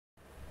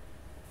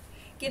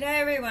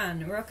G'day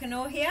everyone, Rock and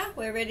All here.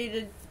 We're ready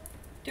to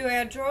do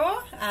our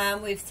draw.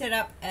 We've set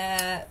up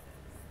a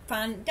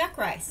fun duck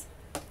race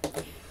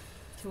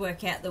to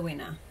work out the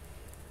winner.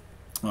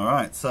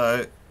 Alright,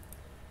 so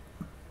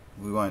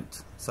we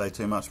won't say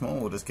too much more,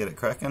 we'll just get it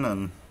cracking,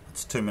 and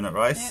it's a 2-minute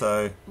race, Yep.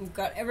 So we've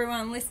got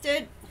everyone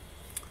listed.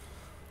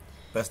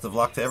 best of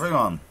luck to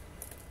everyone.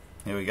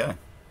 Here we go.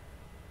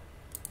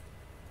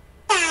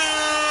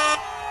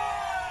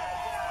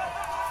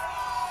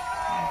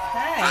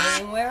 Okay,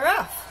 and we're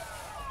off.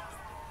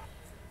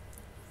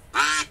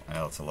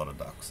 Well, it's a lot of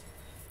ducks.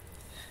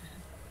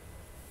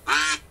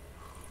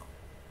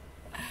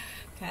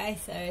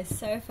 Okay,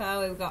 so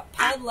far we've got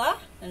Paddler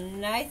and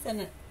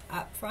Nathan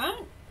up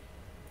front.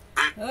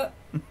 Oh.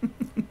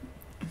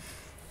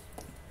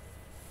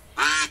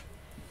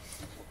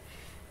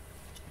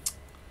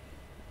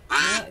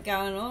 Oh,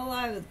 going all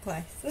over the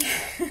place.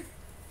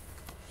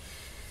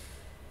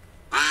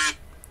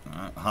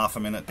 Alright, half a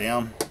minute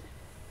down.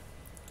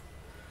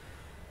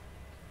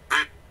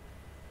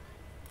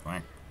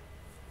 Quack.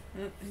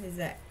 Oh, who's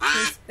that?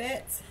 Chris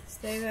Betts,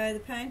 Steve-O the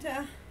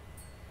painter.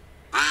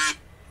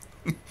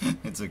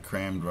 It's a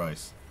crammed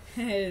race.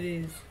 It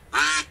is.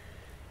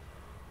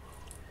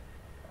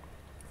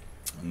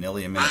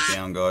 Nearly a minute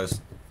down, guys.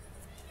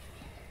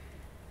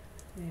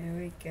 There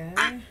we go.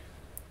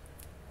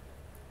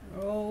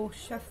 We're all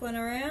shuffling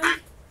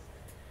around.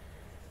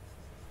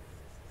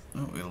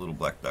 Oh, we got a little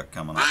black duck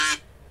coming up.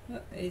 Oh,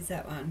 who's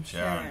that one?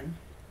 Sharon.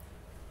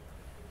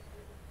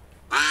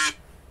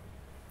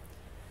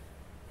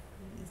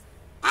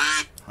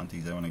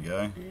 Hunty's having a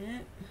go. Yeah.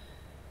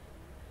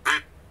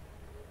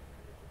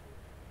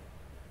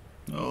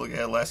 Oh, look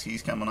how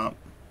Lassie's coming up.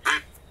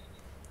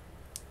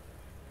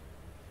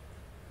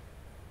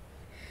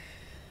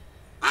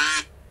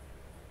 Oh,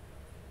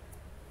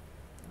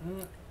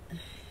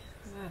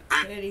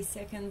 right, 30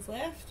 seconds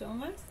left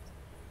almost.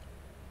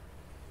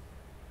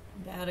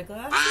 And out of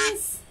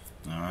glasses.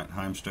 Alright,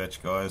 home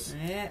stretch, guys.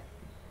 Yeah.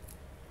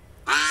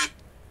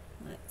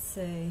 Let's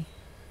see.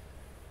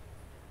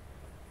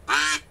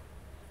 Oh,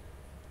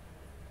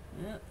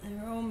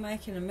 they're all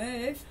making a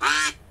move.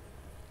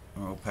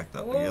 We're all packed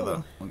up Whoa.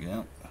 together. Look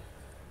out.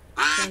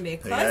 It's going to be a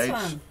close PH.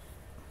 one.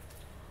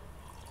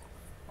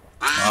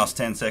 Last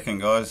 10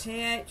 seconds, guys.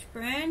 PH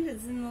Brand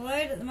is in the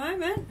lead at the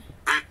moment.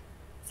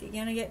 Is he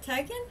going to get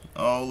taken?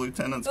 Oh,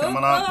 Lieutenant's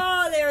coming up.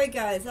 Oh, there he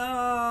goes.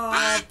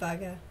 Oh,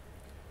 bugger.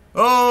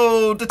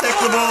 Oh,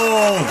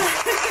 detectable!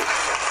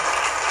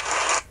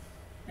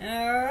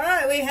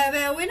 Alright, we have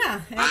our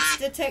winner. It's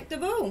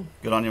Detectable.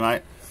 Good on you,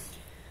 mate.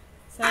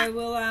 So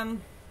we'll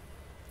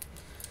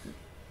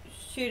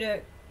shoot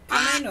a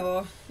comment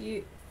or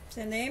you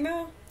send the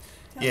email?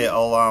 Yeah,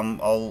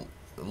 I'll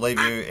leave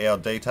you our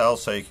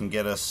details so you can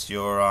get us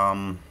your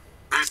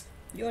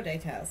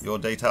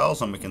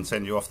details. and we can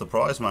send you off the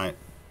prize, mate.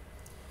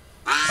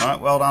 Alright,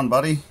 well done,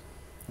 buddy.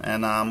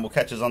 And we'll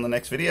catch us on the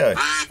next video.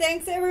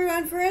 Thanks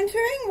everyone for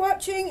entering,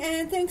 watching,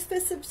 and thanks for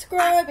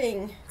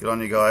subscribing. Good on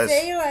you guys.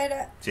 See you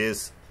later.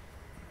 Cheers.